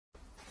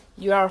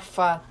You are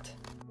fat.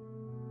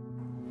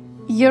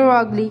 You're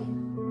ugly.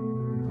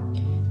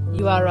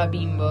 You are a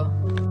bimbo.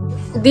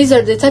 These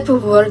are the type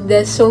of words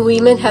that some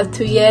women have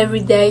to hear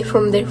every day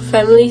from their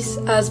families,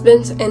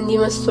 husbands, and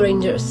even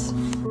strangers.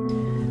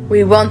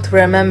 We want to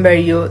remember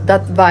you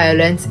that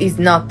violence is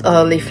not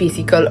only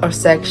physical or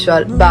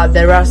sexual, but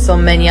there are so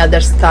many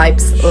other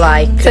types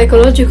like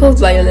psychological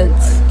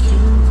violence.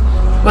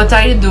 What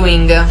are you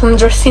doing? I'm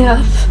dressing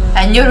up.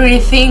 And you really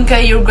think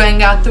you're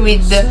going out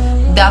with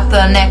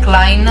that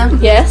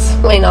neckline? Yes,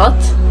 why not?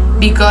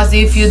 Because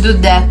if you do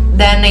that,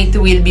 then it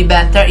will be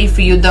better if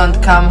you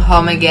don't come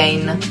home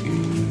again.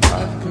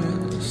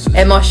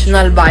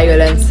 Emotional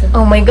violence.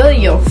 Oh my god,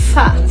 you're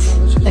fat.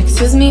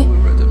 Excuse me?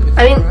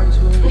 I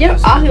mean, you're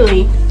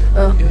ugly.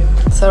 Oh,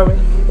 sorry.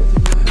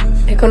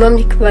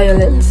 Economic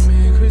violence.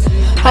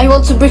 I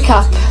want to break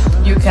up.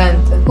 You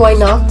can't. Why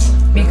not?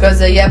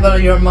 Because I have all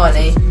your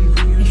money.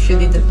 If you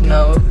didn't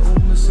know.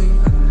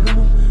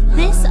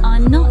 These are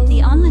not